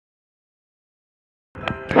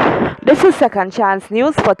This is Second Chance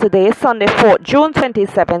News for today, Sunday, 4th June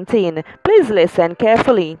 2017. Please listen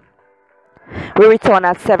carefully. We return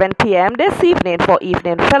at 7 p.m. this evening for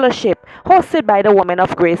Evening Fellowship, hosted by the Women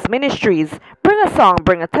of Grace Ministries. Bring a song,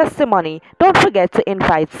 bring a testimony. Don't forget to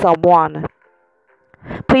invite someone.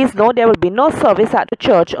 Please note there will be no service at the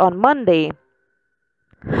church on Monday.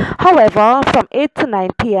 However, from 8 to 9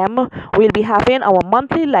 p.m., we'll be having our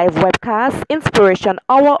monthly live webcast, Inspiration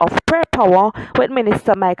Hour of Prayer Power with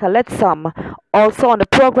Minister Michael Lettsome. Also on the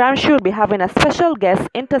program, she'll be having a special guest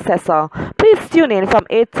intercessor. Please tune in from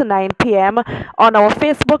 8 to 9 p.m. on our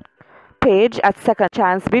Facebook page at Second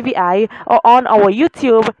Chance BVI or on our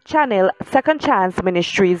YouTube channel, Second Chance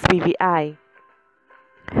Ministries BVI.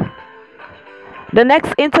 The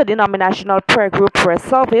next interdenominational prayer group prayer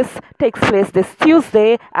service takes place this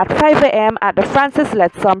Tuesday at 5 a.m. at the Francis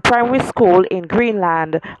Lettsome Primary School in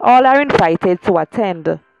Greenland. All are invited to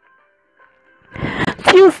attend.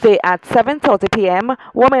 Tuesday at 7:30 p.m.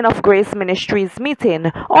 Women of Grace Ministries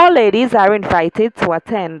meeting. All ladies are invited to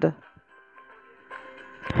attend.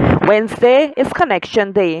 Wednesday is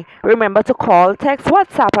Connection Day. Remember to call, text,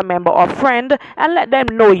 WhatsApp a member or friend and let them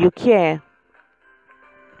know you care.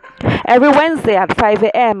 Every Wednesday at 5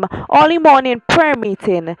 a.m., early morning prayer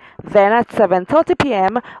meeting. Then at 7:30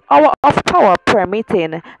 p.m., Hour of Power prayer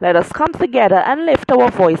meeting. Let us come together and lift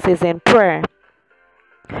our voices in prayer.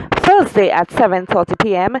 Thursday at 7:30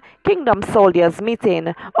 p.m., Kingdom Soldiers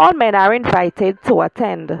meeting. All men are invited to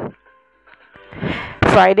attend.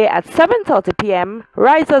 Friday at 7:30 p.m.,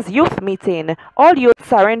 Risers Youth meeting. All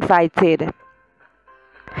youths are invited.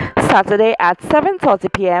 Saturday at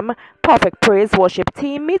 7:30 p.m., Perfect Praise Worship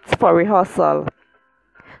Team meets for rehearsal.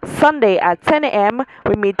 Sunday at 10 a.m.,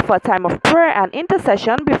 we meet for a time of prayer and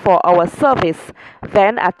intercession before our service.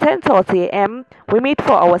 Then at 10:30 a.m., we meet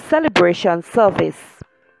for our celebration service.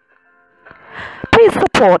 Please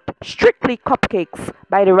support Strictly Cupcakes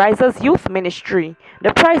by the Risers Youth Ministry.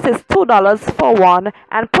 The price is $2 for one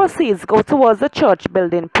and proceeds go towards the church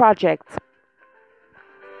building project.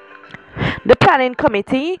 The planning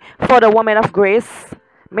committee for the Women of Grace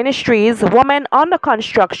Ministries Women Under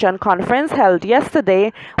Construction Conference held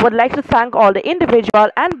yesterday would like to thank all the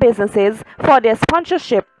individuals and businesses for their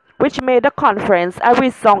sponsorship, which made the conference a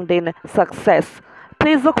resounding success.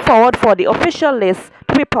 Please look forward for the official list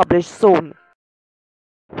to be published soon.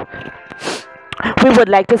 We would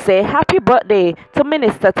like to say happy birthday to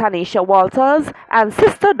Minister Tanisha Walters and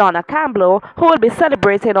Sister Donna Campbell, who will be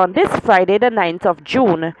celebrating on this Friday, the 9th of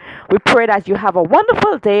June. We pray that you have a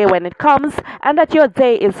wonderful day when it comes and that your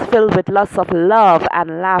day is filled with lots of love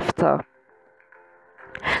and laughter.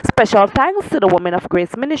 Special thanks to the Women of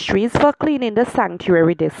Grace Ministries for cleaning the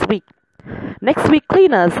sanctuary this week. Next week,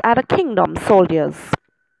 cleaners are the Kingdom Soldiers.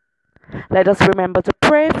 Let us remember to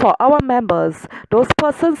pray for our members, those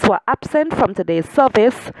persons who are absent from today's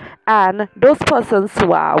service, and those persons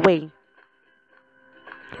who are away.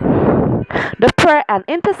 The Prayer and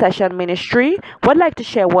Intercession Ministry would like to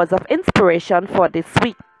share words of inspiration for this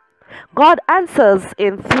week. God answers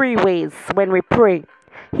in three ways when we pray.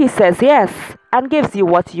 He says yes and gives you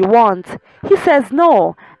what you want. He says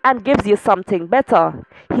no and gives you something better.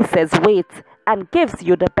 He says wait and gives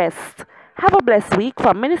you the best. Have a blessed week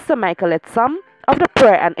from Minister Michael Lettsome of the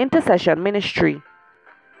Prayer and Intercession Ministry.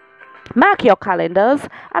 Mark your calendars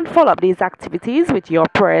and follow up these activities with your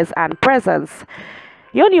prayers and presence.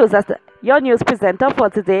 Your news presenter for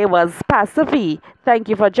today was Pastor V. Thank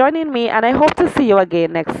you for joining me, and I hope to see you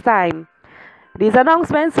again next time. These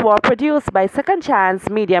announcements were produced by Second Chance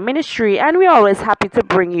Media Ministry, and we're always happy to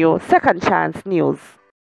bring you Second Chance News.